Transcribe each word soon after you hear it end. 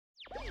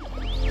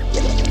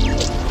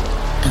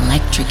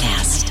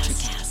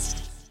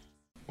Electrocast.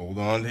 Hold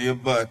on to your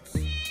butts.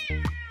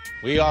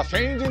 We are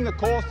changing the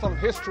course of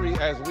history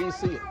as we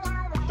see it.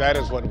 That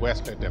is what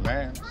Wesley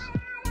demands.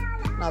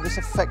 Now, this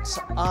affects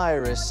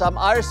Iris.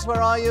 Iris,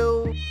 where are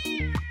you?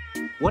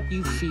 What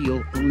you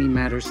feel only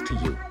matters to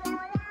you.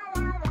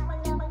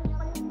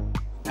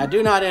 I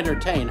do not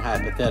entertain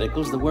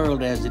hypotheticals. The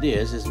world as it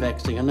is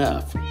vexing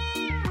enough.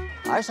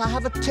 Iris, I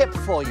have a tip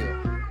for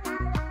you.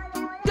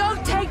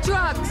 Don't take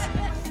drugs!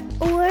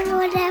 Or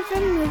Whatever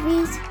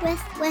Movies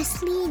with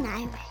Wesley and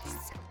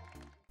Iris.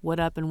 What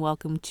up and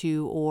welcome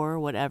to Or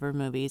Whatever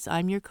Movies.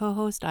 I'm your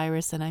co-host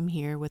Iris and I'm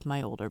here with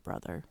my older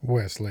brother,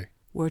 Wesley.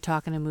 We're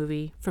talking a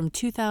movie from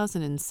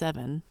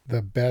 2007.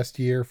 The best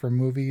year for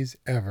movies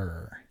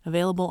ever.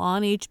 Available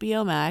on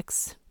HBO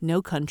Max,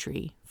 No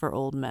Country for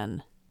Old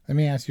Men. Let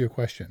me ask you a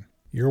question.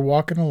 You're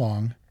walking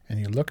along and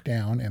you look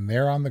down and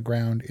there on the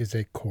ground is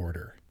a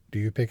quarter. Do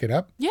you pick it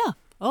up? Yeah.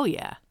 Oh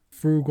yeah.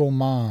 Frugal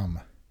mom.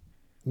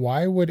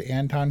 Why would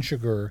Anton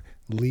Chigurh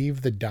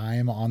leave the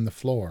dime on the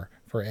floor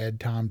for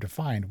Ed Tom to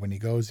find when he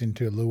goes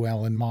into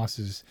Llewellyn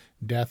Moss's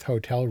death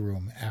hotel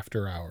room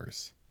after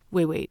hours?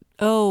 Wait.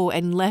 Oh,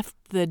 and left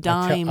the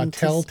dime. A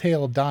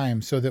telltale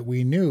dime so that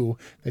we knew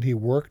that he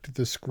worked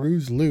the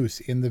screws loose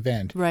in the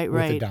vent with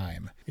a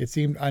dime. It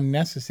seemed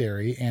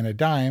unnecessary, and a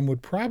dime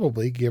would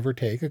probably, give or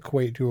take,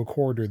 equate to a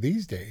quarter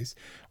these days.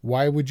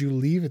 Why would you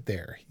leave it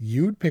there?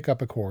 You'd pick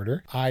up a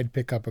quarter. I'd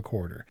pick up a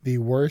quarter. The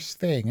worst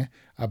thing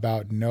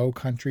about No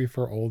Country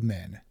for Old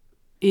Men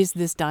is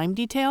this dime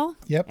detail.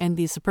 Yep. And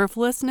the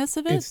superfluousness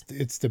of it.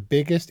 It's the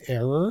biggest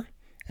error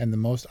and the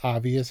most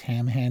obvious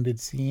ham-handed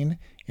scene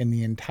in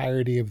the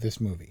entirety of this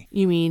movie.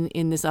 You mean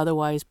in this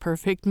otherwise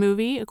perfect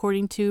movie,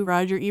 according to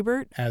Roger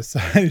Ebert? As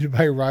cited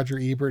by Roger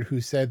Ebert, who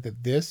said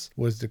that this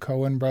was the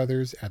Coen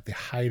brothers at the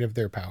height of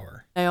their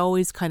power. I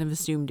always kind of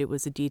assumed it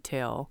was a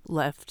detail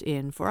left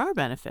in for our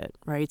benefit,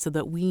 right? So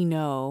that we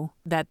know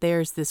that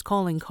there's this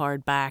calling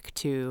card back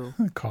to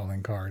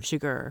calling card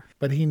Chigurh.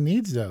 But he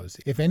needs those.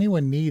 If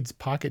anyone needs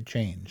pocket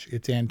change,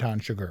 it's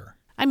Anton Chigurh.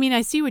 I mean,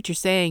 I see what you're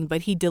saying,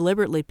 but he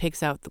deliberately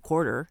picks out the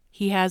quarter.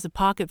 He has a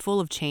pocket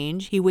full of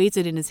change. He weighs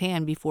it in his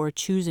hand before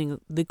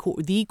choosing the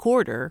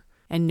quarter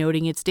and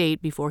noting its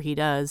date before he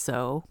does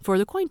so for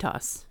the coin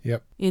toss.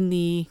 Yep. In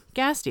the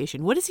gas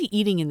station. What is he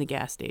eating in the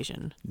gas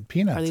station?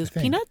 Peanuts. Are those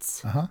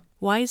peanuts? Uh-huh.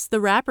 Why is the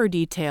wrapper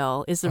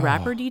detail? Is the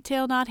wrapper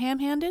detail not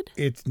ham-handed?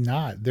 It's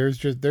not. There's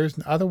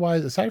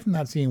otherwise, aside from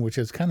that scene, which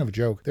is kind of a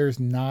joke,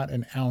 there's not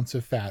an ounce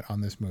of fat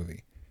on this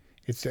movie.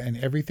 And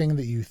everything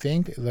that you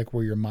think, like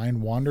where your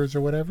mind wanders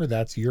or whatever,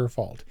 that's your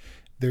fault.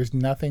 There's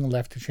nothing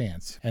left to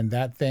chance. And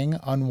that thing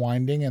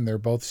unwinding and they're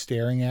both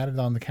staring at it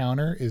on the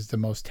counter is the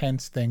most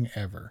tense thing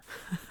ever.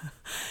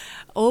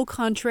 Au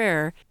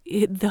contraire,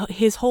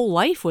 his whole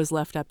life was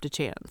left up to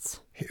chance.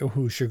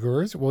 Who,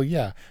 Chigurh's? Well,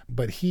 yeah,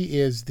 but he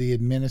is the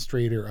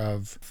administrator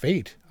of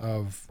fate,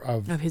 of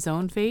his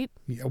own fate?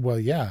 Well,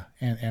 yeah,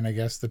 and I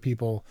guess the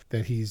people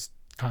that he's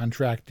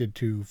contracted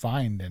to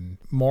find and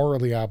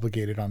morally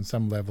obligated on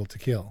some level to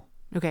kill.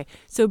 Okay,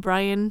 so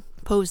Brian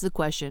posed the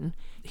question.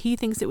 He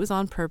thinks it was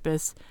on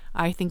purpose.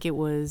 I think it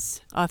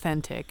was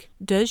authentic.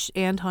 Does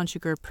Anton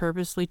Chigurh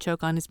purposely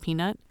choke on his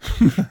peanut?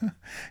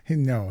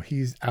 No,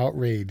 he's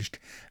outraged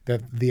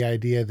that the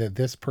idea that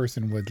this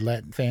person would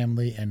let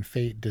family and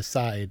fate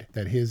decide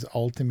that his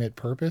ultimate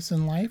purpose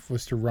in life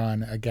was to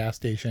run a gas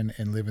station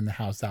and live in the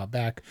house out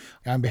back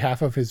on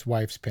behalf of his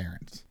wife's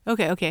parents.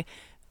 Okay.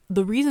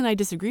 The reason I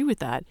disagree with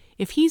that,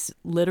 if he's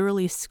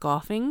literally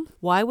scoffing,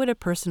 why would a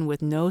person with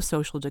no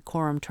social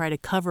decorum try to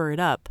cover it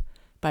up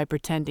by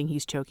pretending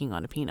he's choking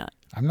on a peanut?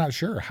 I'm not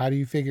sure. How do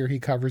you figure he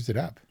covers it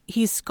up?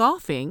 He's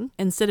scoffing.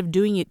 Instead of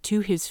doing it to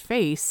his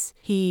face,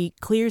 he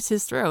clears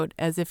his throat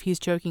as if he's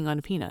choking on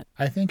a peanut.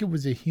 I think it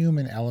was a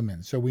human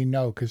element. So we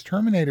know, because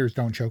Terminators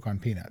don't choke on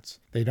peanuts.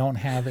 They don't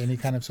have any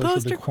kind of social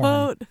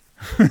decorum.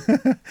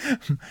 Quote.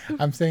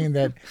 I'm saying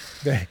that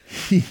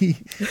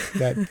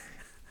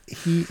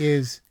he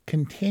is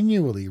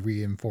continually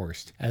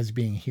reinforced as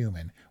being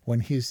human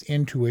when his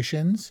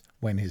intuitions,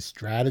 when his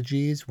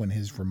strategies, when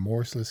his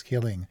remorseless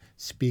killing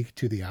speak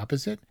to the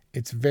opposite.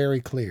 It's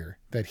very clear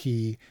that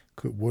he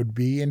would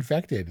be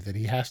infected, that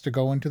he has to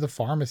go into the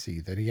pharmacy,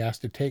 that he has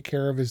to take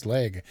care of his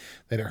leg,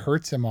 that it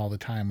hurts him all the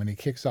time when he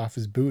kicks off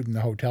his boot in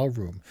the hotel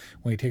room,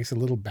 when he takes a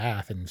little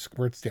bath and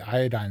squirts the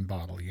iodine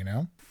bottle, you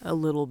know? A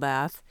little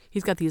bath.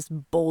 He's got these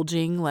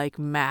bulging, like,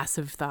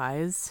 massive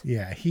thighs.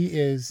 Yeah,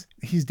 he's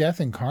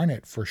death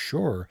incarnate for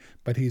sure,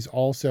 but he's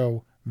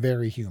also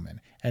very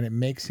human, and it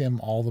makes him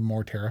all the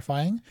more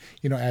terrifying.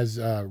 You know, as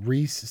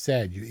Reese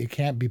said, it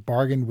can't be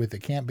bargained with,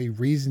 it can't be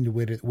reasoned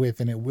with,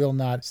 and it will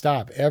not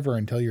stop ever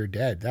until you're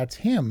dead. That's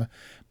him,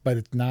 but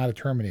it's not a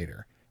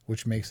Terminator,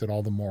 which makes it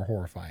all the more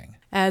horrifying.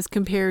 As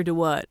compared to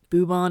what?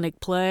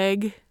 Bubonic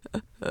plague?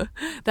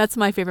 That's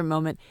my favorite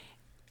moment.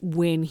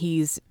 When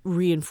he's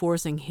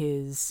reinforcing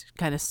his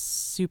kind of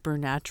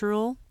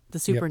supernatural the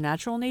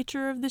supernatural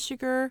nature of the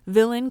Sugar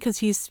villain, because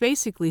he's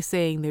basically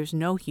saying there's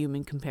no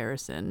human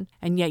comparison.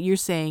 And yet you're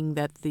saying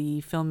that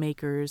the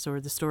filmmakers or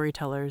the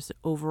storytellers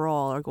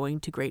overall are going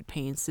to great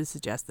pains to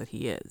suggest that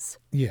he is.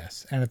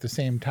 Yes, and at the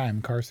same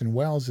time, Carson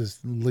Wells is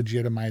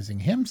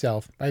legitimizing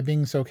himself by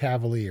being so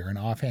cavalier and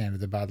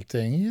offhanded about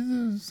saying he's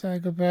a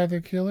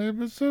psychopathic killer,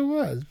 but so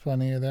what? There's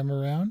plenty of them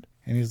around.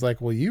 And he's like,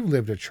 well, you've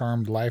lived a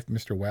charmed life,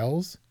 Mr.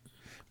 Wells.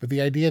 But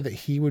the idea that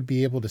he would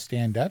be able to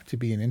stand up to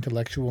be an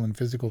intellectual and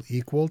physical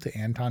equal to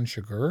Anton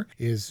Chigurh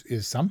is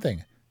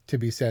something to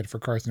be said for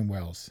Carson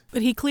Wells.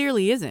 But he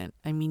clearly isn't.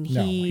 I mean,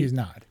 No, he's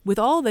not. With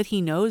all that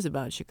he knows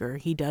about Chigurh,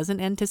 he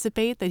doesn't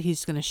anticipate that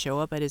he's going to show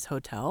up at his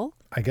hotel.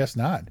 I guess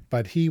not.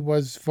 But he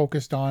was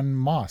focused on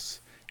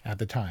Moss at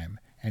the time.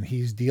 And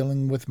he's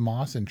dealing with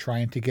Moss and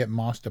trying to get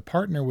Moss to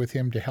partner with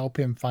him to help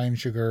him find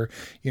Chigurh.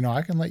 You know,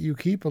 I can let you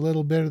keep a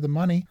little bit of the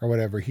money or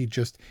whatever.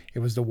 It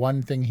was the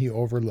one thing he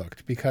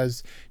overlooked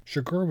because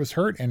Chigurh was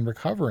hurt and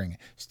recovering.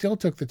 Still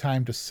took the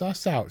time to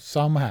suss out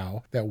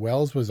somehow that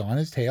Wells was on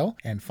his tail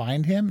and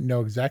find him, know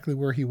exactly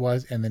where he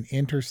was, and then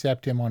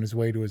intercept him on his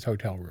way to his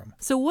hotel room.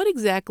 So what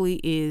exactly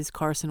is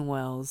Carson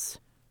Wells'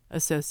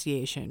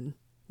 association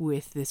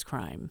with this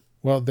crime?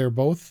 Well, they're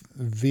both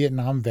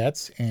Vietnam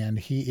vets, and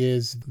he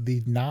is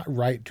the not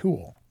right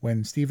tool.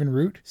 When Stephen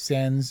Root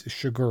sends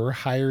Chigurh,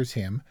 hires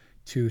him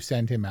to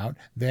send him out,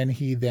 then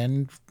he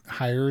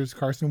hires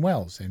Carson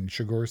Wells, and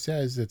Chigurh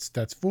says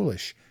that's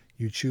foolish.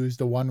 You choose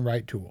the one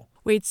right tool.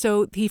 Wait,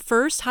 so he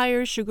first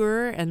hires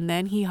Chigurh, and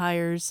then he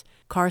hires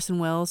Carson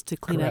Wells to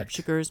clean Correct.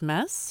 up Chigurh's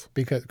mess?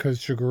 Because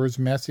Chigurh's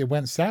mess, it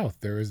went south.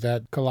 There was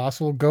that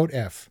colossal goat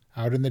F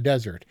out in the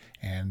desert,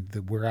 and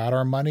we're out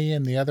our money,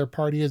 and the other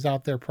party is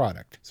out their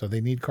product. So they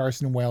need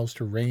Carson Wells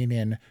to rein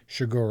in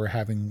Chigurh,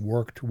 having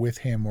worked with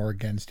him or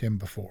against him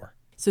before.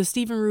 So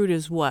Stephen Root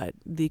is what?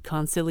 The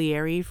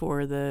consigliere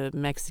for the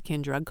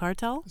Mexican drug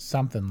cartel?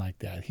 Something like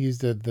that. He's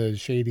the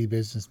shady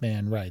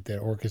businessman, right,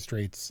 that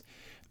orchestrates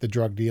the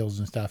drug deals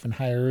and stuff and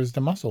hires the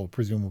muscle,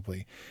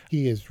 presumably.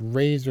 He is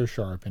razor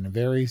sharp and a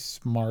very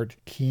smart,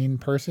 keen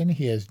person.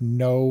 He has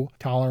no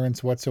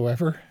tolerance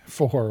whatsoever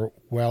for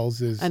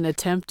Wells's... An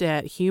attempt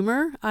at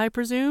humor, I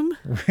presume?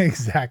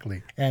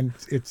 Exactly. And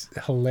it's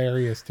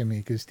hilarious to me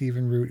because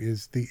Stephen Root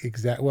is the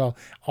exact... Well,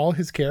 all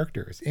his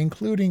characters,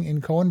 including in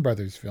Coen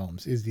Brothers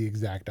films, is the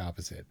exact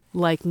opposite.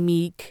 Like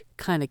meek,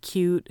 kind of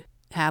cute,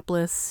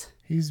 hapless.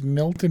 He's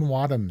Milton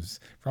Wadhams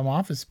from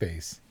Office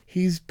Space.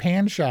 He's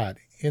Panshot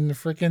in the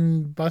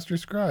frickin' Buster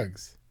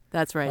Scruggs.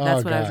 That's right.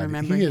 That's what I was God.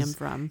 remembering him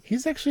from.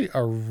 He's actually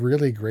a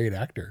really great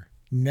actor.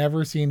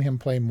 Never seen him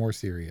play more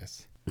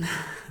serious.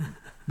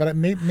 But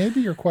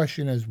maybe your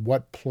question is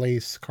what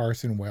place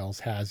Carson Wells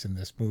has in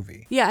this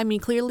movie. Yeah, I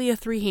mean, clearly a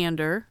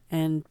three-hander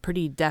and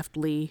pretty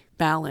deftly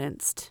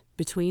balanced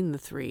between the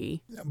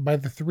three. By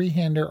the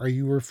three-hander, are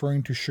you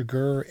referring to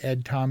Chigurh,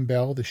 Ed Tom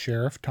Bell, the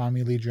sheriff,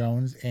 Tommy Lee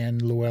Jones,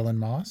 and Llewellyn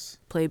Moss?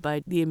 Played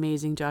by the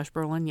amazing Josh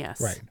Brolin,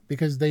 yes. Right,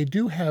 because they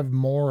do have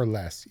more or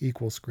less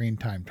equal screen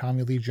time.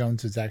 Tommy Lee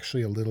Jones is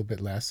actually a little bit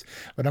less,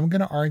 but I'm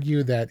going to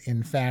argue that,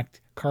 in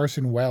fact,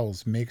 Carson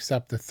Wells makes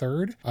up the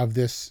third of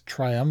this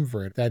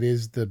triumvirate that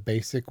is the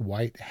basic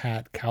white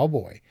hat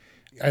cowboy.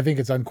 I think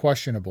it's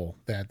unquestionable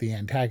that the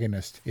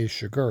antagonist is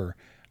Chigurh,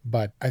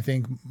 but I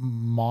think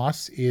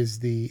Moss is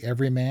the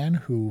everyman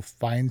who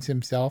finds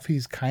himself.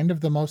 He's kind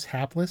of the most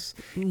hapless.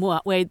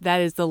 Well, wait,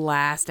 that is the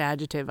last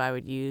adjective I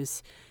would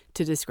use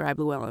to describe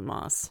Llewellyn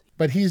Moss.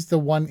 But he's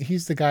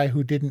the guy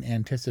who didn't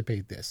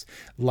anticipate this.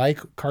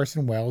 Like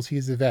Carson Wells,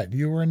 he's a vet.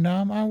 You were a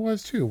nom? I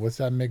was too. What's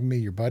that make me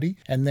your buddy?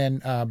 And then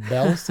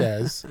Bell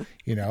says,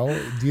 do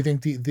you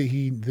think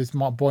this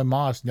boy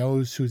Moss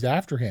knows who's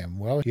after him?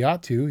 Well, he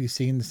ought to. He's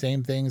seen the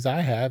same things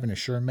I have, and it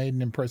sure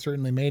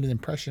certainly made an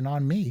impression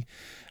on me.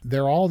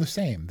 They're all the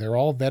same. They're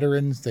all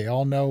veterans. They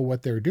all know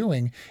what they're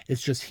doing.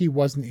 It's just he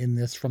wasn't in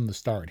this from the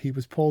start. He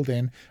was pulled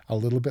in a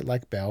little bit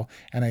like Bell.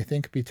 And I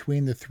think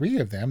between the three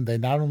of them, they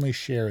not only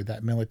share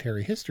that military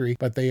history,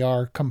 but they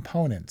are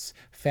components,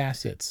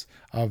 facets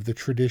of the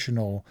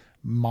traditional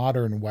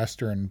modern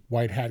Western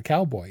white hat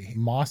cowboy.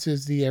 Moss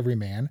is the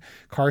everyman.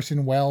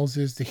 Carson Wells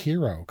is the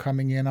hero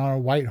coming in on a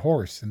white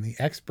horse and the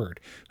expert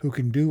who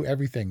can do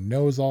everything,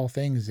 knows all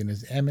things, and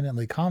is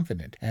eminently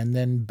confident. And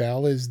then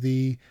Bell is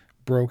the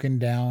broken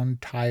down,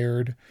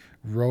 tired,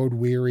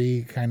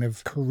 road-weary kind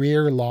of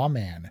career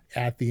lawman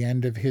at the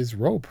end of his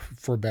rope,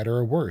 for better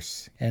or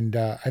worse. And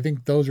I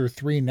think those are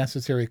three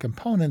necessary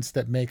components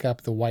that make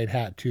up the white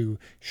hat to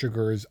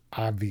Chigurh's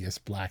obvious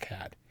black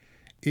hat,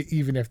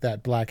 even if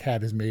that black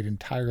hat is made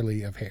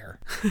entirely of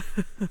hair.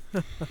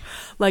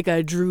 Like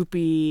a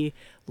droopy,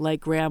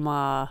 like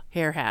grandma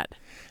hair hat.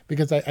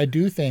 Because I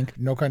do think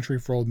No Country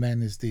for Old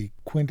Men is the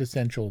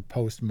quintessential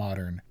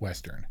postmodern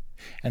Western.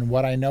 And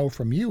what I know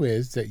from you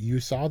is that you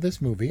saw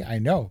this movie, I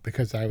know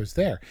because I was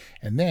there,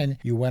 and then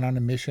you went on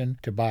a mission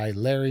to buy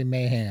Larry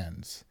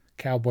Mahan's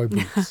cowboy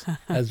boots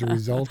as a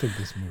result of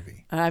this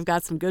movie. I've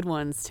got some good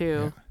ones,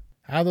 too. Yeah.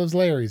 How are those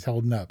Larrys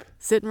holding up?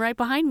 Sitting right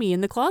behind me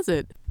in the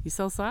closet. You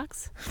sell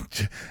socks?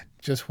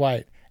 Just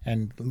white.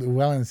 And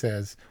Llewellyn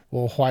says,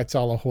 well, what's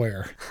all a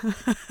where?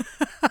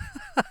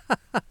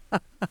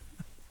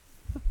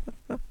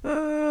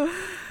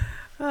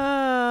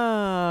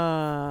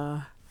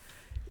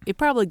 It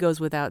probably goes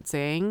without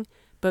saying,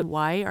 but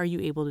why are you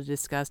able to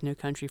discuss No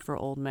Country for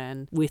Old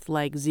Men with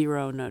like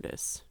zero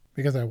notice?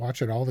 Because I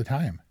watch it all the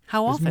time.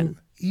 How often?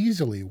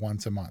 Easily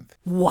once a month.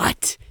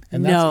 What?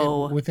 And that's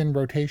no. Within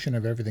rotation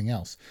of everything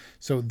else.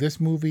 So this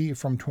movie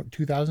from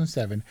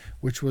 2007,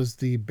 which was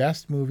the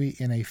best movie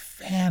in a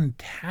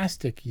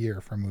fantastic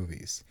year for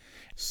movies,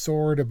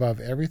 soared above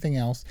everything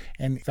else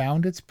and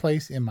found its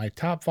place in my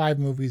top 5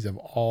 movies of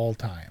all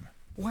time.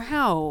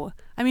 Wow.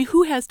 I mean,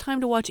 who has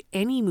time to watch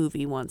any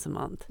movie once a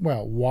month?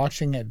 Well,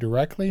 watching it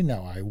directly,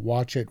 no. I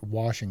watch it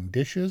washing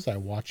dishes. I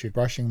watch it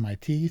brushing my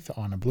teeth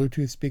on a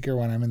Bluetooth speaker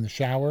when I'm in the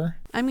shower.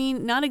 I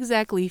mean, not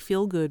exactly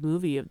feel-good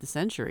movie of the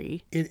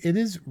century. It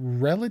is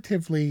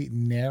relatively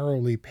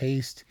narrowly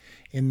paced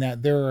in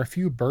that there are a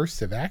few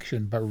bursts of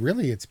action, but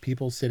really it's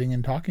people sitting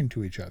and talking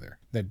to each other.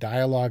 The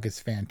dialogue is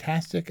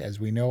fantastic. As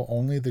we know,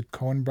 only the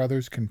Coen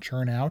brothers can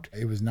churn out.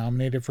 It was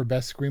nominated for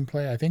Best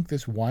Screenplay. I think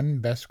this won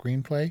Best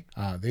Screenplay.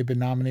 They've been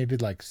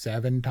nominated like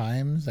 7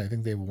 times. I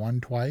think they've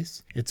won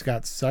twice. It's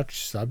got such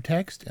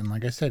subtext, and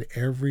like I said,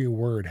 every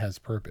word has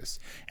purpose.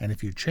 And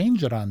if you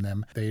change it on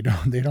them, they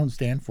don't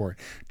stand for it.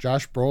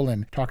 Josh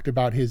Brolin talked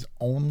about his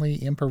only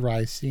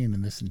improvised scene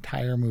in this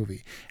entire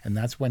movie, and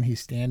that's when he's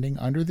standing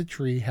under the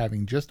tree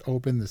having just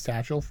opened the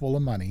satchel full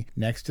of money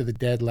next to the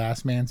dead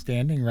last man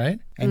standing, right?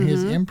 And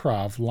his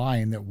improv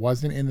line that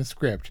wasn't in the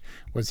script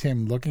was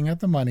him looking at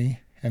the money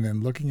and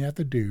then looking at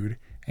the dude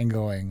and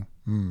going,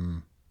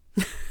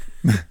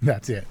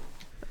 That's it.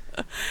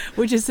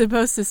 Which is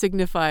supposed to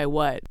signify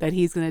what? That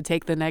he's going to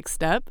take the next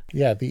step?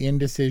 Yeah, the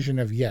indecision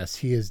of yes,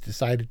 he has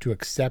decided to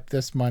accept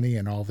this money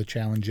and all the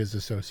challenges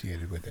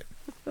associated with it.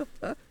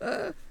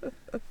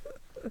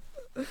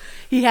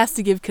 He has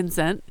to give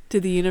consent to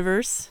the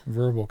universe.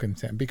 Verbal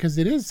consent, because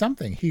it is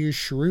something. He is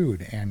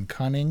shrewd and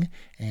cunning,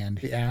 and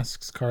he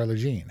asks Carla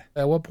Jean,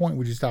 at what point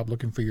would you stop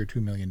looking for your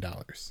 $2 million?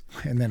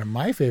 And then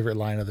my favorite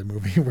line of the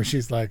movie where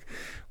she's like,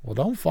 well,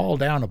 don't fall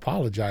down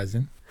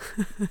apologizing.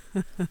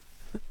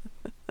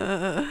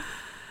 And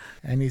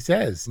he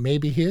says,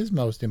 maybe his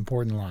most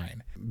important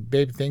line,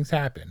 babe, things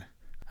happen.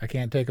 I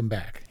can't take them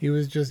back.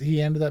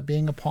 He ended up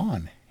being a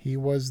pawn. He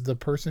was the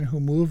person who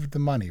moved the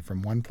money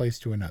from one place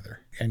to another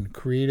and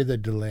created a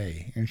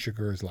delay in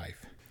Chigurh's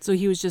life. So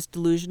he was just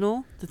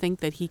delusional to think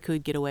that he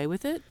could get away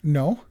with it?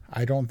 No,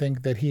 I don't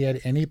think that he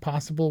had any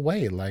possible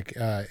way. Like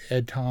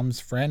Ed Tom's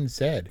friend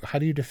said, how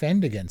do you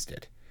defend against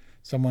it?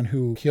 Someone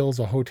who kills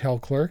a hotel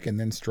clerk and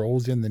then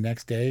strolls in the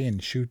next day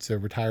and shoots a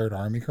retired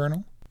Army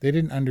colonel? They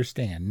didn't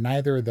understand.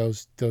 Neither of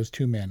those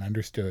two men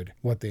understood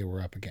what they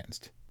were up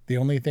against. The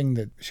only thing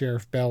that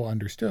Sheriff Bell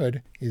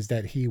understood is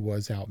that he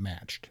was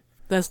outmatched.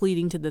 Thus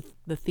leading to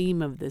the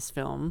theme of this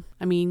film.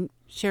 I mean,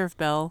 Sheriff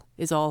Bell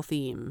is all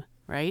theme,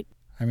 right?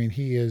 I mean,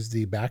 he is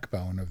the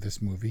backbone of this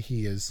movie.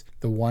 He is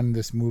the one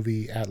this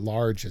movie at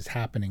large is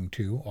happening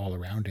to all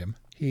around him.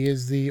 He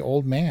is the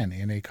old man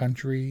in a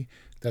country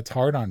that's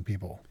hard on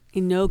people.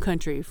 In no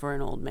country for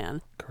an old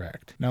man.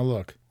 Correct. Now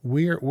look,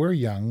 we're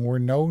young. We're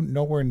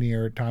nowhere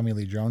near Tommy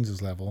Lee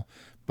Jones's level,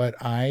 but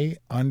I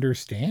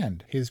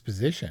understand his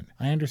position.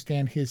 I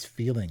understand his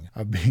feeling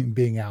of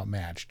being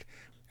outmatched.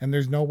 And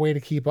there's no way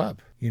to keep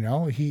up. You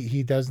know,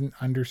 he doesn't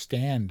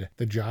understand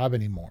the job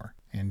anymore.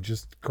 And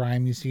just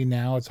crime you see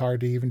now, it's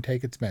hard to even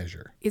take its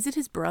measure. Is it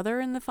his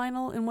brother in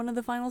one of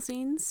the final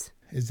scenes?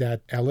 Is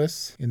that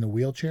Ellis in the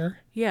wheelchair?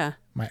 Yeah.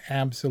 My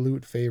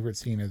absolute favorite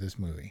scene of this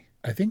movie.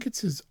 I think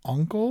it's his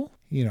uncle.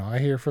 You know, I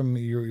hear from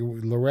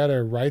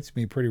Loretta writes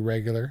me pretty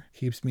regular,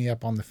 keeps me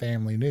up on the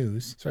family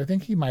news. So I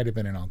think he might have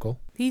been an uncle.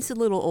 He's a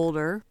little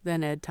older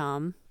than Ed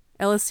Tom.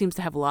 Ellis seems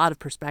to have a lot of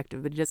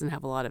perspective, but he doesn't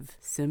have a lot of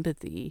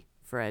sympathy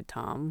for Ed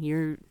Tom.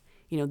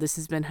 This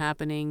has been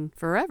happening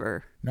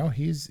forever. No,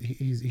 he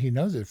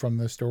knows it from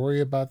the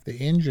story about the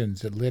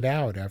engines that lit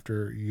out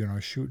after,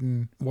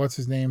 shooting what's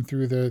his name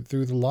through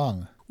the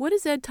lung. What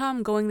is Ed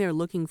Tom going there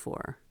looking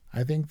for?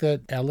 I think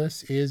that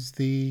Ellis is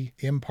the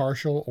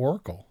impartial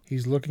oracle.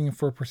 He's looking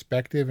for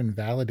perspective and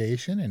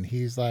validation, and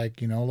he's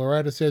like,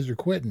 Loretta says you're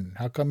quitting.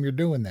 How come you're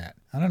doing that?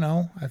 I don't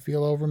know. I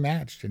feel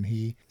overmatched, and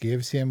he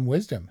gives him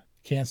wisdom.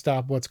 Can't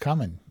stop what's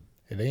coming.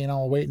 It ain't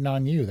all waiting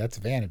on you. That's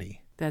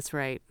vanity. That's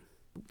right.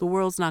 The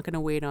world's not going to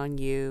wait on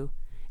you,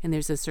 and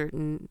there's a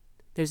certain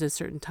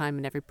time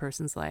in every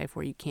person's life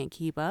where you can't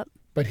keep up.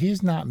 But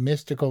he's not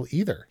mystical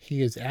either.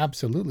 He is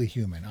absolutely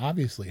human,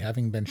 obviously,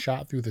 having been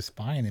shot through the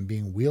spine and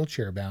being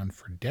wheelchair bound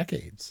for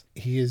decades.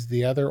 He is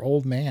the other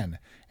old man,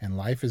 and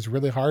life is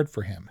really hard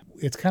for him.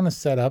 It's kind of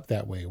set up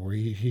that way, where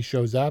he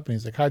shows up and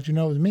he's like, how'd you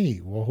know it was me?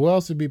 Well, who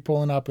else would be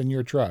pulling up in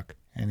your truck?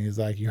 And he's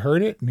like, you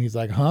heard it? And he's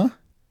like, huh?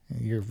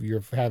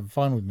 You're having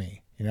fun with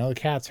me. The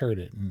cat's heard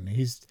it, and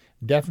he's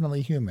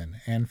definitely human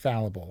and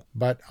fallible,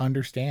 but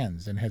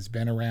understands and has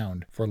been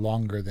around for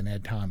longer than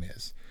Ed Tom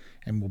is,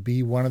 and will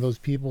be one of those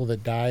people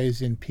that dies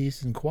in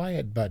peace and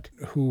quiet, but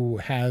who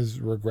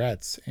has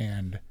regrets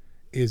and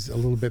is a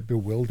little bit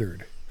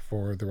bewildered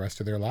for the rest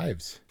of their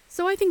lives.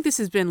 So I think this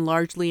has been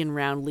largely and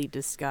roundly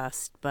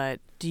discussed, but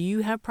do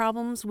you have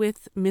problems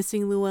with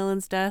missing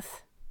Llewellyn's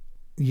death?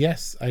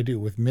 Yes, I do.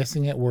 With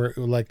missing it, where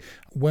like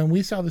when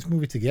we saw this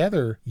movie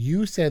together,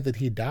 you said that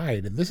he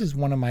died, and this is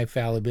one of my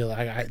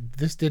fallibility.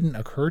 This didn't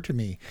occur to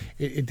me.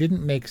 It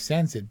didn't make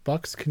sense. It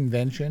bucks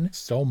convention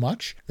so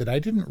much that I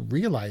didn't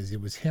realize it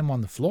was him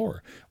on the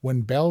floor.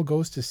 When Belle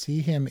goes to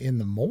see him in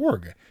the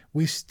morgue,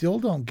 we still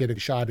don't get a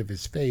shot of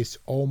his face.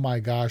 Oh my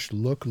gosh,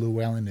 look,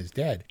 Llewellyn is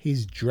dead.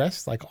 He's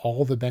dressed like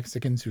all the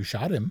Mexicans who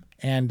shot him,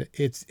 and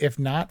it's if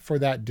not for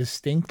that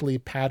distinctly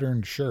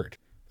patterned shirt.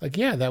 Like,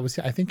 yeah, that was,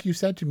 I think you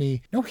said to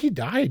me, no, he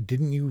died.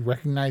 Didn't you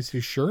recognize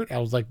his shirt? I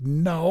was like,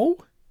 no.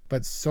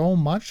 But so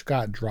much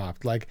got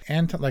dropped. Like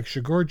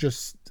Chigurh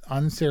just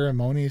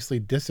unceremoniously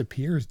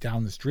disappears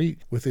down the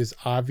street with his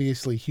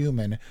obviously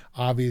human,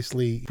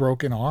 obviously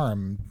broken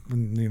arm.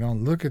 You know,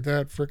 look at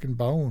that freaking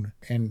bone.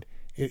 And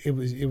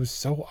it was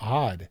so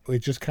odd. It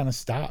just kind of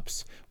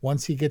stops.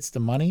 Once he gets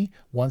the money,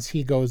 once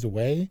he goes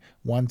away,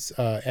 once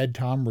Ed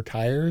Tom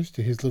retires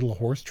to his little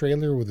horse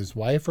trailer with his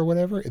wife or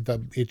whatever,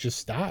 it just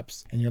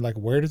stops. And you're like,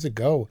 where does it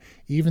go?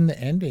 Even the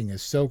ending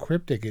is so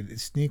cryptic. It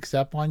sneaks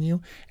up on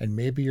you, and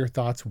maybe your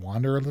thoughts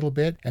wander a little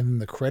bit, and then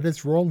the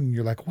credits roll, and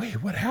you're like,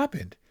 wait, what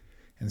happened?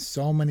 And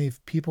so many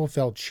people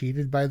felt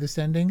cheated by this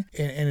ending,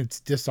 and it's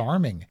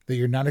disarming that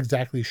you're not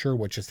exactly sure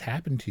what just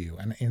happened to you.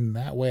 And in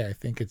that way, I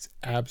think it's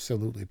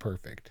absolutely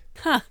perfect.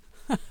 Huh.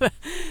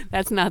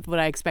 That's not what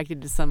I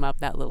expected to sum up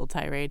that little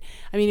tirade.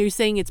 I mean, you're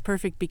saying it's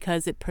perfect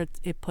because it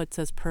puts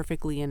us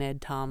perfectly in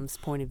Ed Tom's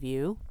point of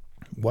view?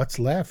 What's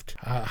left?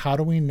 How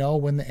do we know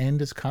when the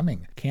end is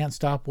coming? Can't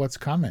stop what's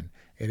coming.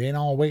 It ain't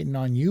all waiting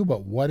on you,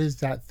 but what is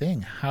that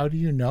thing? How do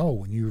you know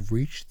when you've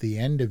reached the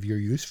end of your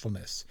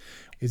usefulness?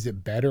 Is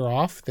it better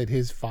off that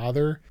his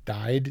father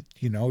died,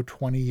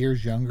 20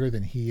 years younger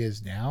than he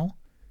is now?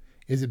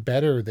 Is it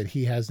better that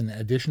he has an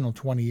additional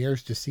 20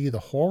 years to see the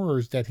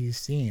horrors that he's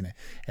seen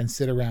and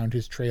sit around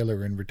his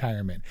trailer in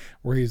retirement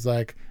where he's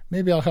like,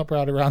 maybe I'll help her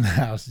out around the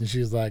house. And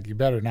she's like, you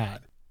better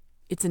not.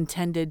 It's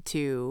intended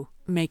to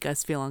make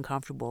us feel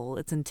uncomfortable.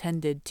 It's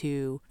intended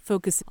to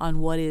focus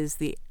on what is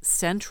the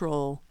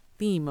central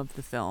theme of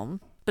the film.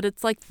 But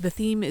it's like the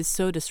theme is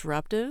so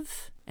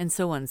disruptive and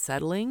so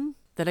unsettling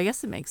that I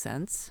guess it makes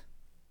sense.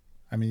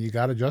 I mean, you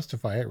got to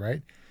justify it,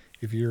 right?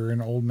 If you're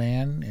an old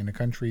man in a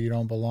country you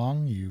don't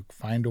belong, you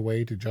find a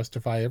way to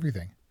justify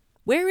everything.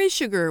 Where is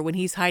Chigurh when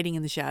he's hiding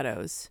in the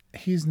shadows?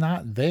 He's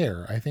not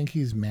there. I think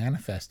he's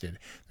manifested.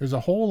 There's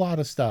a whole lot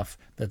of stuff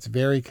that's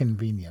very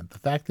convenient. The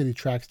fact that he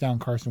tracks down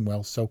Carson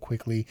Wells so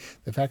quickly,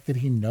 the fact that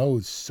he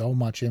knows so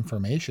much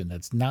information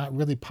that's not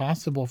really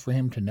possible for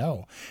him to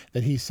know,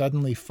 that he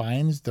suddenly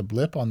finds the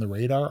blip on the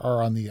radar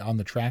or on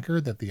the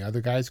tracker that the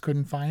other guys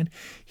couldn't find.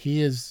 He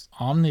is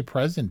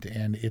omnipresent,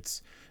 and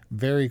it's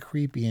very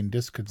creepy and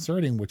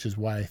disconcerting, which is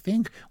why I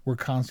think we're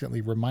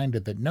constantly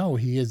reminded that no,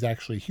 he is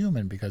actually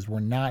human, because we're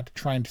not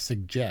trying to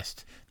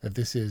suggest that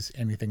this is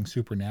anything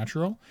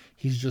supernatural.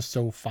 He's just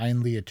so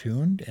finely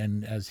attuned,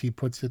 and as he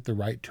puts it, the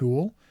right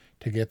tool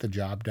to get the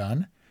job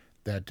done,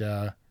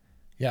 that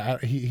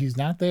he's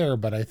not there,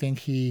 but I think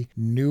he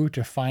knew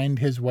to find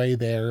his way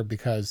there,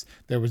 because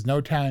there was no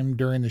time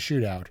during the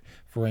shootout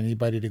for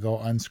anybody to go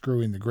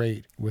unscrewing the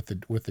grate with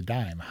the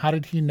dime. How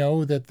did he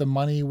know that the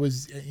money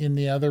was in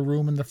the other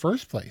room in the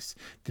first place?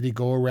 Did he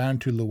go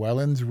around to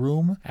Llewellyn's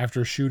room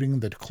after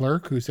shooting the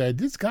clerk who said,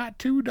 it's got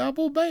 2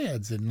 double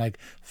beds, and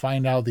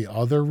find out the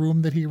other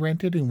room that he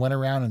rented and went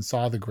around and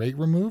saw the grate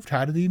removed?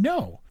 How did he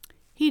know?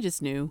 He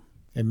just knew.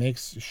 It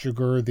makes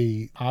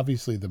Chigurh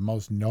obviously the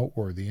most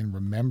noteworthy and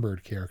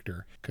remembered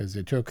character, because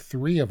it took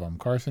 3 of them,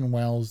 Carson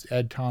Wells,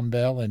 Ed Tom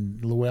Bell,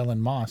 and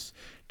Llewellyn Moss,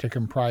 to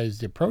comprise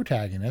the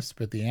protagonist,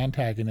 but the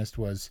antagonist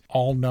was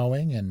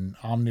all-knowing and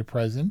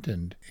omnipresent,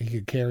 and he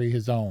could carry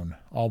his own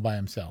all by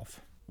himself.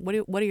 What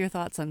are your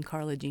thoughts on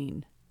Carla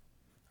Jean?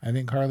 I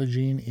think Carla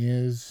Jean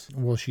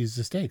she's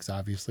the stakes,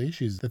 obviously.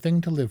 She's the thing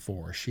to live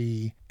for.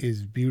 She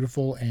is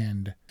beautiful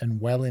and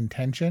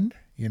well-intentioned,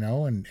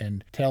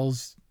 and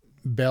tells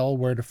Belle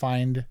where to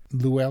find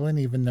Llewellyn,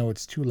 even though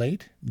it's too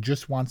late,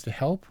 just wants to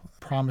help,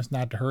 promise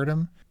not to hurt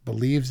him,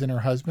 believes in her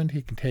husband,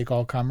 he can take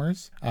all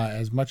comers,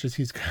 as much as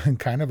he's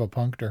kind of a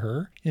punk to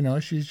her.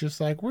 She's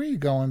just like, where are you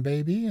going,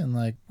 baby? And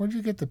where'd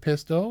you get the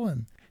pistol?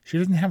 And she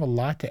doesn't have a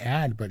lot to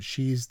add, but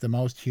she's the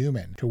most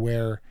human, to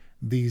where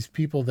these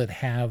people that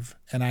have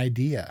an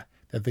idea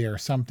that they are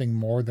something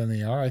more than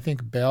they are. I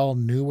think Belle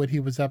knew what he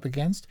was up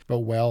against, but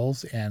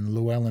Wells and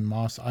Llewellyn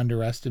Moss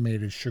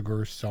underestimated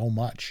Chigurh so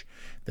much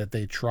that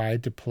they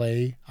tried to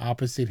play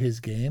opposite his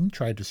game,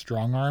 tried to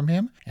strong-arm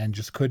him, and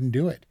just couldn't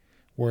do it.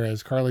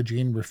 Whereas Carla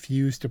Jean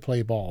refused to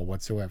play ball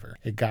whatsoever.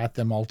 It got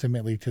them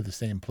ultimately to the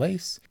same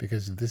place,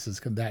 because this is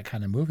that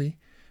kind of movie.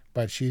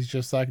 But she's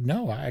just like,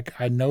 no,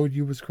 I know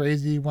you was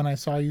crazy when I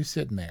saw you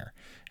sitting there,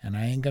 and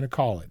I ain't going to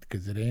call it,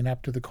 because it ain't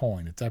up to the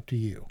coin. It's up to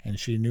you. And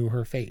she knew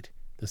her fate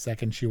the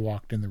second she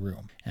walked in the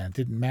room. And it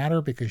didn't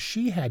matter, because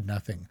she had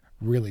nothing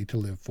really to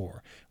live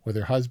for, with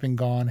her husband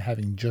gone,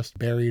 having just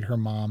buried her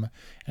mom,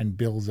 and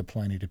bills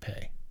aplenty to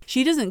pay.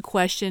 She doesn't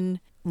question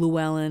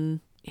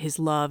Llewellyn, his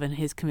love and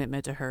his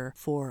commitment to her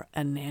for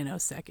a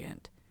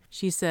nanosecond.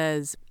 She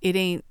says, "It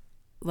ain't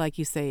like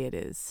you say it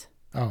is."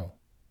 Oh,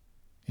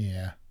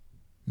 yeah.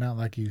 Not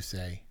like you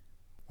say.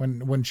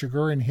 When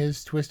Chigurh in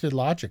his twisted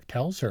logic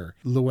tells her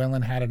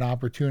Llewellyn had an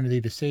opportunity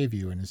to save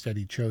you and instead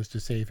he chose to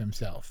save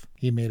himself.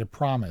 He made a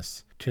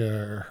promise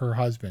to her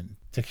husband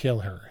to kill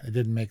her. It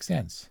didn't make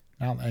sense.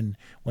 Now, and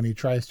when he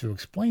tries to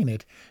explain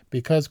it,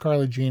 because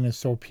Carla Jean is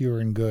so pure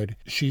and good,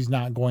 she's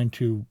not going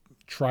to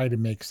try to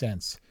make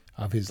sense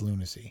of his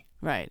lunacy.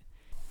 Right.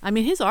 I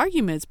mean, his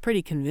argument's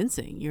pretty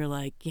convincing. You're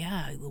like,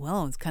 yeah,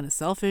 Llewellyn's kind of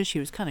selfish. He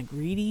was kind of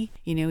greedy.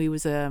 You know, he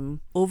was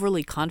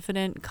overly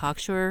confident,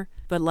 cocksure.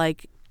 But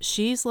like,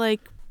 she's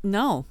like,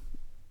 no,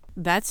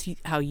 that's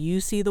how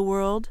you see the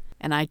world,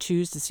 and I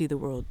choose to see the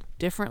world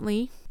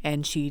differently.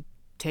 And she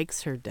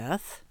takes her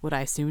death, what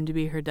I assume to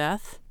be her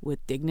death,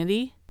 with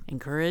dignity and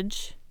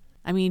courage.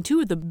 I mean, two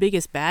of the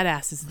biggest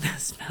badasses in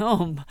this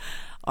film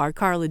are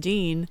Carla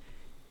Jean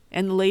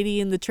and the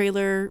lady in the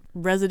trailer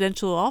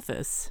residential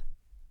office.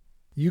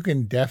 You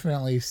can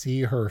definitely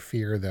see her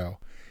fear, though.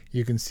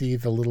 You can see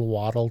the little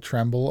Waddle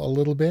tremble a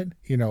little bit.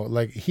 You know,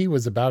 like he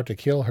was about to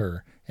kill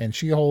her. And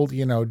she holds,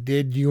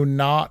 "Did you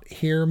not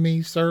hear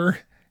me, sir?"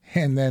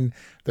 And then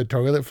the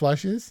toilet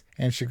flushes.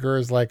 And Chigurh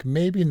is like,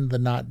 maybe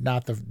not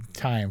the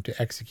time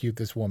to execute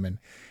this woman.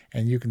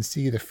 And you can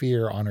see the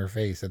fear on her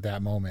face at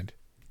that moment.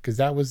 Because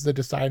that was the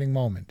deciding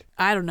moment.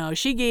 I don't know.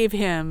 She gave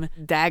him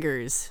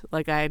daggers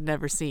like I had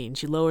never seen.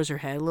 She lowers her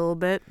head a little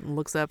bit and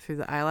looks up through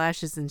the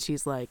eyelashes and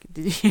she's like,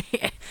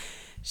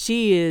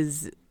 she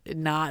is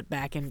not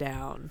backing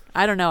down.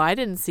 I don't know. I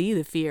didn't see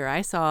the fear.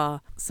 I saw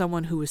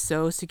someone who was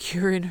so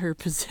secure in her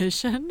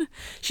position.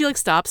 She like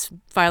stops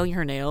filing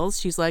her nails.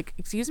 She's like,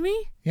 "Excuse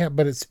me?" Yeah,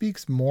 but it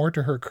speaks more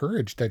to her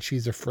courage that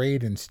she's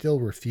afraid and still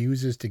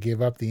refuses to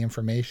give up the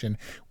information.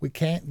 We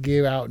can't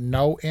give out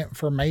no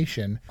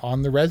information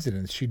on the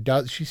residents.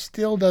 She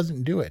still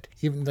doesn't do it.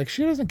 Even like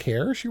she doesn't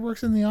care. She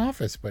works in the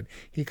office, but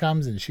he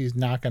comes and she's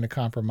not going to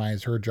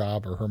compromise her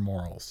job or her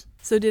morals.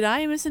 So did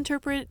I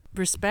misinterpret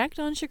respect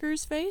on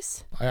Chigurh's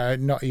face?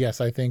 No,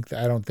 yes, I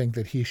don't think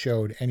that he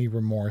showed any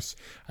remorse.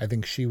 I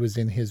think she was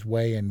in his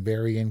way and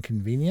very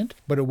inconvenient,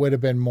 but it would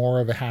have been more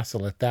of a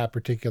hassle at that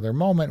particular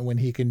moment when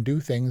he can do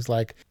things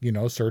like,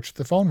 search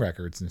the phone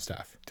records and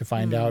stuff to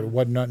find out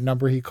what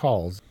number he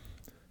calls.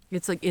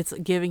 It's like it's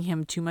giving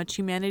him too much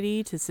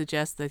humanity to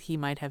suggest that he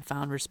might have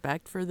found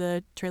respect for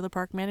the trailer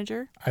park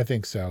manager. I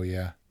think so,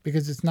 yeah.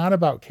 Because it's not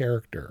about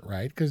character,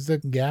 right? Because the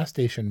gas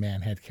station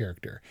man had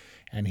character.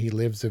 And he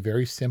lives a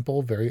very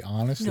simple, very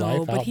honest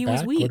life. But out he back,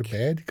 was weak.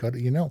 Go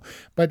to bed,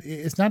 But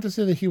it's not to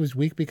say that he was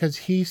weak because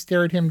he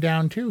stared him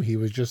down too. He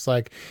was just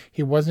like,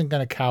 he wasn't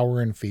going to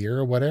cower in fear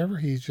or whatever.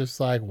 He's just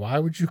like, why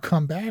would you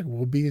come back?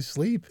 We'll be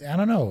asleep. I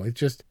don't know. It's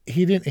just,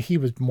 he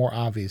was more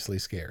obviously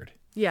scared.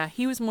 Yeah,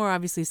 he was more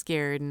obviously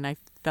scared, and I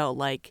felt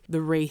like the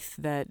wraith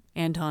that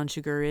Anton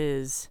Chigurh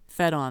is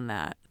fed on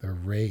that. The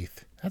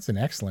wraith. That's an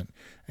excellent.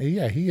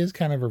 Yeah, he is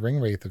kind of a ring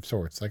wraith of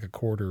sorts, like a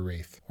quarter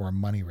wraith or a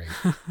money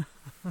wraith.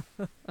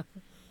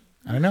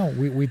 I don't know.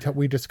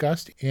 We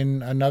discussed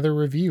in another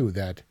review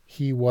that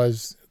he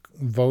was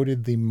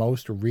voted the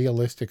most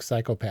realistic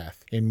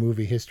psychopath in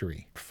movie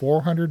history.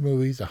 400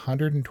 movies,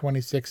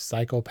 126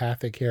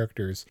 psychopathic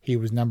characters. He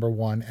was number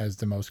one as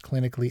the most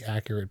clinically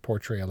accurate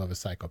portrayal of a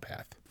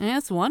psychopath. And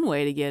that's one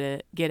way to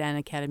get an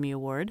Academy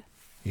Award.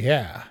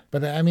 Yeah,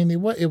 but I mean,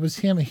 it was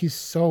him. He's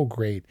so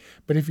great.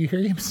 But if you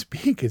hear him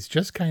speak, it's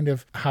just kind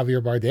of Javier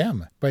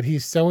Bardem. But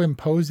he's so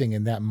imposing,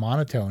 and that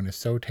monotone is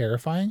so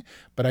terrifying.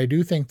 But I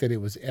do think that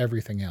it was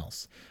everything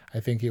else.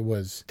 I think it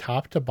was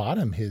top to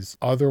bottom, his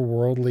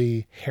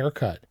otherworldly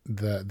haircut,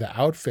 the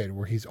outfit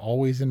where he's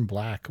always in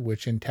black,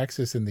 which in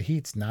Texas in the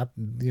heat's not,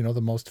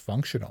 the most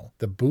functional.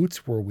 The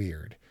boots were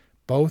weird.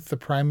 Both the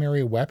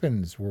primary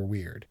weapons were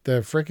weird.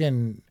 The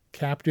frickin'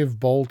 captive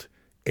bolt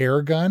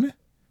air gun.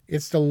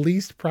 It's the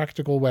least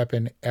practical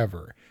weapon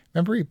ever.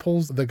 Remember he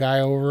pulls the guy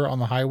over on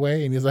the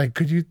highway and he's like,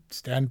 "Could you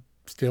stand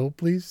still,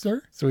 please,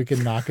 sir?" So he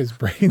can knock his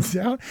brains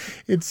out.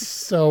 It's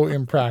so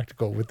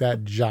impractical with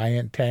that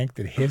giant tank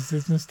that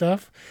hisses and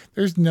stuff.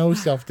 There's no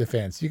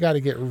self-defense. You got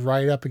to get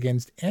right up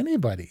against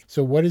anybody.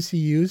 So what does he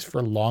use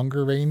for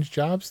longer range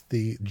jobs?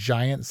 The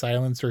giant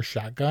silencer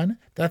shotgun?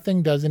 That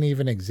thing doesn't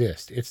even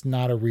exist. It's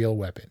not a real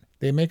weapon.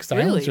 They make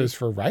silencers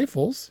for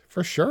rifles,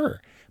 for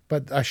sure.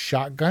 But a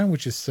shotgun,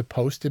 which is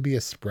supposed to be a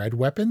spread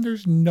weapon,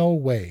 there's no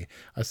way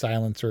a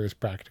silencer is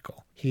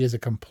practical. He is a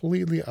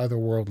completely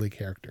otherworldly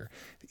character.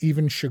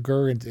 Even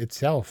Chigurh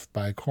itself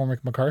by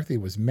Cormac McCarthy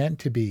was meant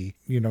to be,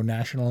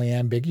 nationally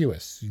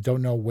ambiguous. You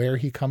don't know where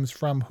he comes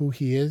from, who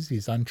he is.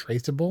 He's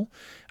untraceable.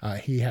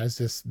 He has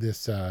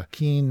this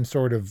keen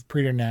sort of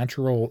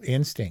preternatural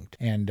instinct.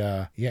 And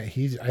I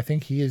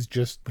think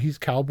he's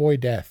cowboy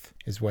death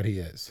is what he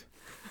is.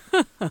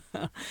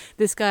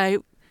 This guy,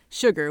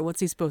 Chigurh,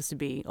 what's he supposed to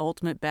be?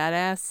 Ultimate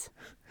badass?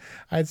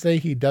 I'd say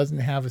he doesn't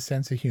have a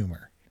sense of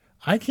humor.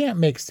 I can't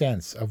make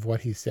sense of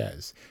what he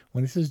says.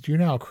 When he says, "Do you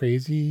know how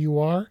crazy you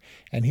are?"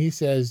 And he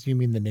says, "You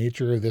mean the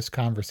nature of this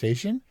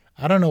conversation?"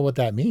 I don't know what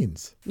that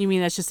means. You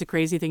mean that's just a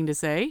crazy thing to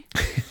say?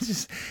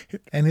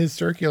 And his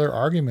circular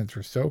arguments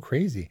were so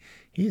crazy.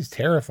 He's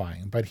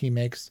terrifying, but he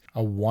makes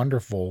a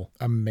wonderful,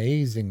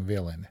 amazing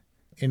villain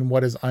in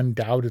what is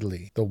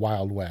undoubtedly the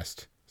Wild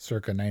West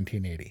circa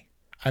 1980.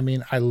 I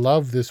mean, I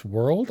love this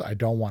world. I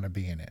don't want to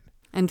be in it.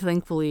 And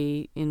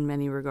thankfully, in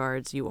many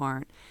regards, you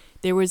aren't.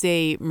 There was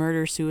a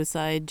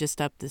murder-suicide just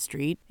up the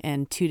street,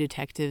 and 2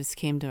 detectives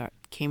came to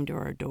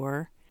our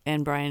door,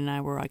 and Brian and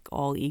I were like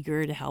all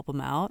eager to help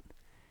him out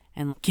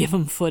and give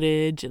him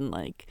footage. And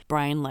like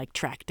Brian like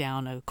tracked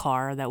down a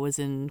car that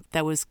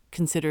was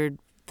considered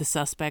the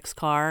suspect's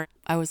car.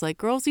 I was like,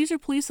 girls, these are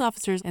police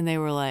officers. And they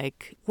were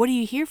like, what are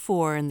you here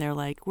for? And they're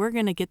like, we're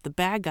going to get the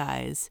bad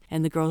guys.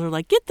 And the girls were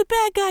like, get the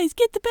bad guys,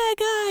 get the bad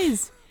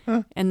guys.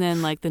 And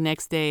then like the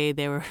next day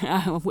they were,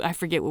 I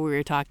forget what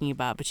we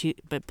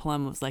wbut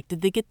Plum was like,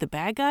 did they get the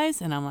bad guys?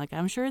 And I'm like,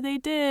 I'm sure they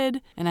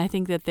did. And I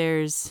think that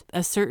there's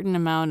a certain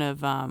amount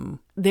of,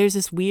 there's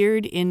this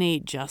weird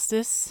innate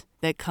justice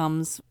that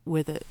comes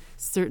with a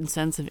certain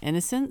sense of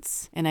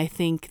innocence. And I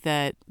think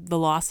that the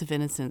loss of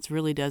innocence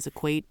really does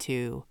equate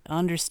to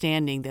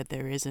understanding that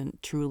there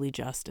isn't truly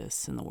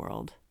justice in the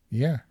world.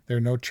 Yeah, there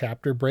are no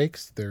chapter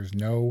breaks. There's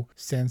no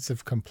sense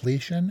of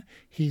completion.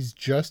 He's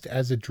just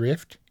as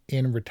adrift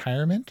in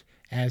retirement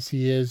as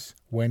he is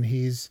when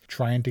he's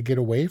trying to get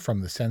away from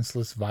the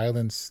senseless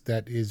violence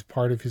that is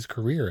part of his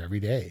career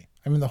every day.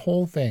 I mean, the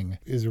whole thing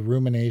is a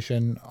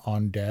rumination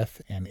on death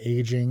and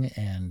aging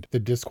and the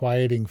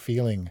disquieting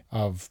feeling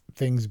of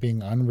things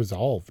being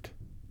unresolved.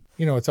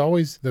 You know, it's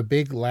always the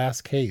big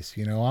last case.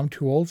 You know, I'm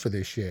too old for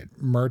this shit.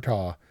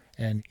 Murtaugh.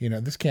 And, you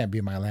know, this can't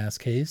be my last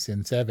case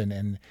in 7.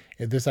 And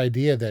this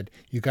idea that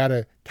you got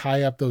to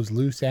tie up those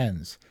loose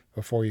ends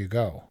before you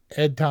go.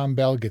 Ed Tom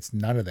Bell gets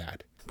none of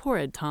that. Poor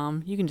Ed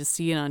Tom. You can just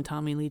see it on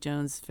Tommy Lee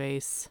Jones'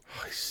 face.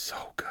 Oh, he's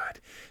so good.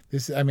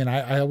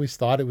 I always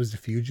thought it was The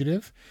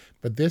Fugitive,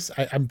 but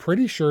I'm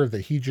pretty sure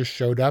that he just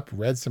showed up,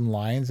 read some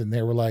lines, and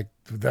they were like,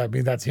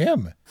 that's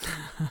him.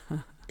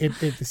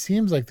 It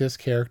seems like this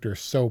character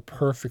so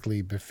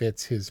perfectly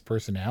befits his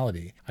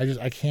personality.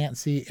 I can't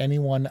see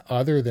anyone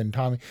other than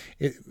Tommy.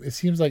 It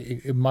seems like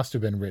it must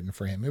have been written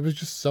for him. It was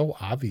just so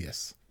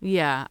obvious.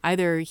 Yeah,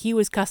 either he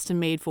was custom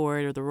made for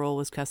it or the role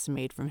was custom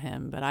made from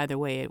him. But either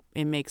way,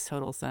 it makes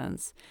total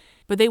sense.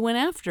 But they went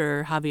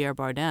after Javier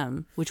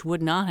Bardem, which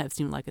would not have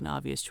seemed like an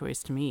obvious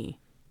choice to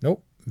me.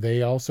 Nope.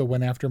 They also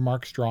went after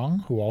Mark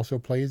Strong, who also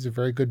plays a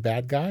very good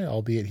bad guy,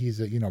 albeit he's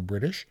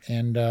British,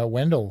 and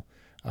Wendell.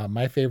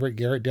 My favorite,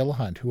 Garrett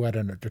Dillahunt, who had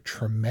a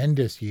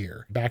tremendous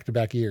year,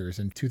 back-to-back years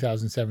in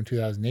 2007,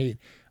 2008.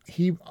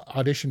 He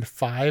auditioned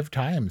 5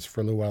 times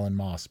for Llewellyn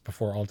Moss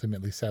before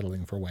ultimately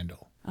settling for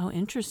Wendell. Oh,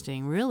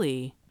 interesting.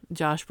 Really?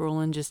 Josh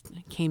Brolin just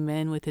came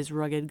in with his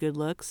rugged good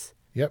looks?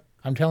 Yep.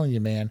 I'm telling you,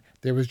 man,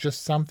 there was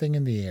just something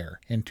in the air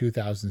in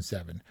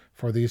 2007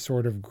 for these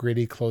sort of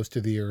gritty,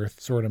 close-to-the-earth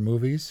sort of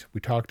movies.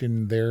 We talked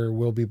in There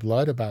Will Be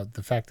Blood about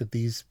the fact that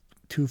these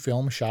 2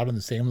 films shot in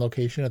the same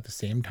location at the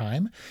same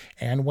time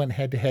and went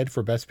head-to-head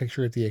for Best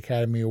Picture at the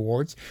Academy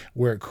Awards,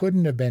 where it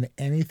couldn't have been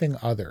anything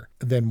other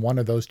than one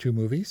of those 2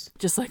 movies.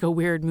 Just like a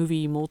weird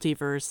movie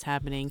multiverse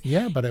happening.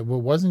 Yeah, but it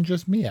wasn't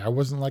just me. I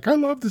wasn't like, I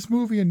love this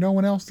movie and no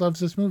one else loves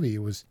this movie.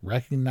 It was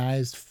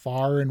recognized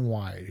far and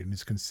wide and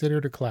is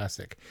considered a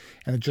classic.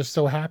 And it just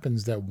so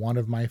happens that one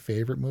of my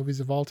favorite movies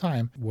of all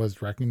time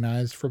was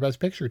recognized for Best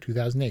Picture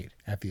 2008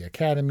 at the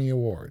Academy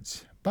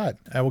Awards. But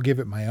I will give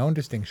it my own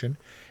distinction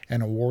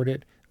and award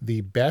it the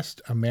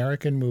best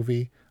American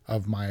movie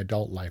of my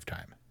adult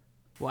lifetime.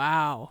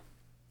 Wow.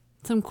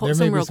 Some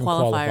real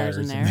qualifiers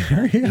in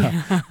there.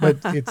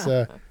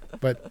 Yeah.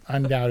 But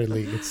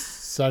undoubtedly it's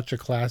such a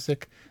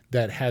classic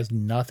that has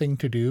nothing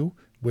to do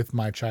with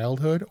my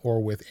childhood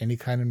or with any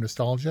kind of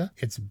nostalgia.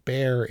 It's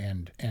bare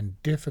and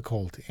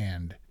difficult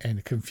and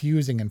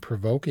confusing and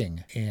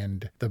provoking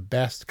and the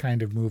best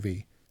kind of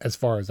movie as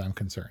far as I'm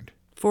concerned.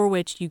 For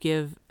which you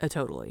give a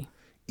totally.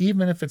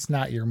 Even if it's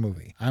not your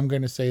movie, I'm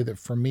going to say that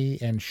for me,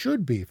 and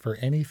should be for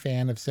any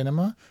fan of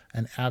cinema,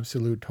 an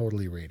absolute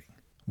totally rating.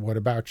 What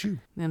about you?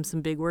 Them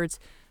some big words.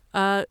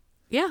 Yeah,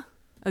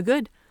 a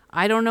good.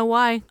 I don't know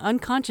why.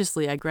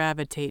 Unconsciously, I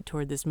gravitate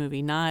toward this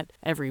movie. Not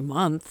every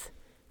month,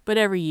 but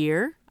every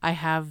year. I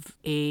have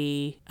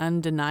a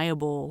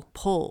undeniable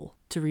pull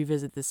to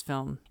revisit this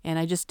film. And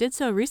I just did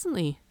so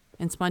recently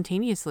and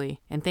spontaneously.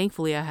 And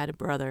thankfully, I had a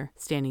brother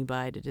standing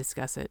by to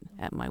discuss it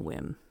at my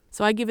whim.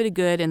 So I give it a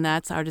good, and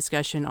that's our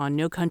discussion on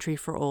No Country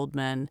for Old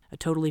Men, a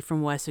totally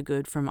from Wes, a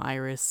good from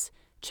Iris.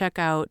 Check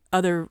out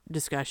other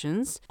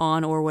discussions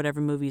on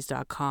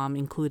orwhatevermovies.com,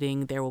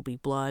 including There Will Be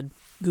Blood,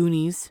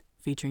 Goonies,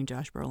 featuring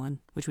Josh Brolin,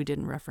 which we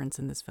didn't reference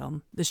in this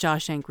film, The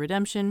Shawshank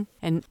Redemption,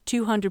 and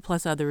 200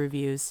 plus other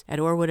reviews at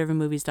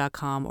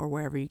orwhatevermovies.com or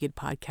wherever you get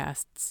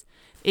podcasts.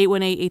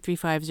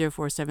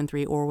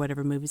 818-835-0473 or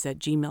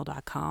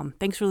whatevermovies@gmail.com.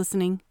 Thanks for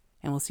listening,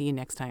 and we'll see you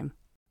next time.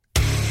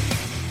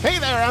 Hey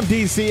there, I'm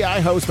DC. I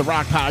host the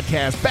Rock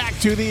Podcast, Back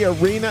to the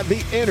Arena,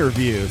 The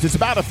Interviews. It's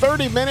about a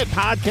 30-minute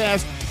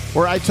podcast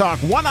where I talk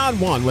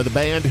one-on-one with a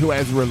band who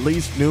has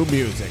released new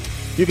music.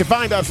 You can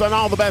find us on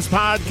all the best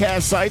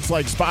podcast sites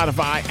like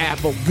Spotify,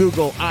 Apple,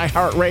 Google,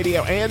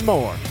 iHeartRadio, and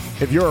more.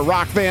 If you're a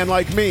rock fan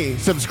like me,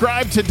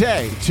 subscribe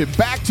today to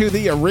Back to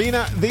the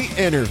Arena, the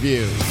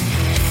interview.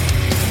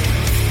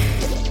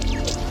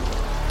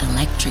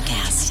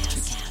 Electricast.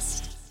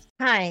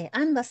 Hi,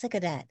 I'm Leslie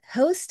Godet,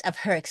 host of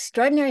Her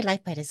Extraordinary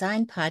Life by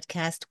Design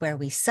podcast, where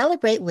we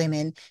celebrate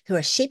women who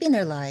are shaping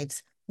their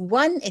lives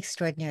one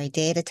extraordinary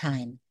day at a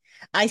time.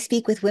 I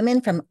speak with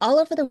women from all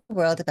over the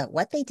world about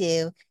what they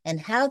do and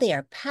how they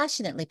are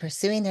passionately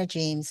pursuing their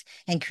dreams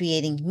and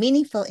creating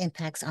meaningful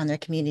impacts on their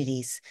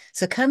communities.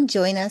 So come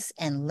join us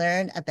and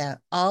learn about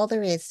all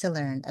there is to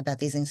learn about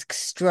these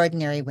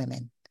extraordinary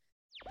women.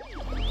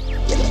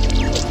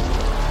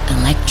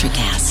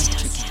 Electricast.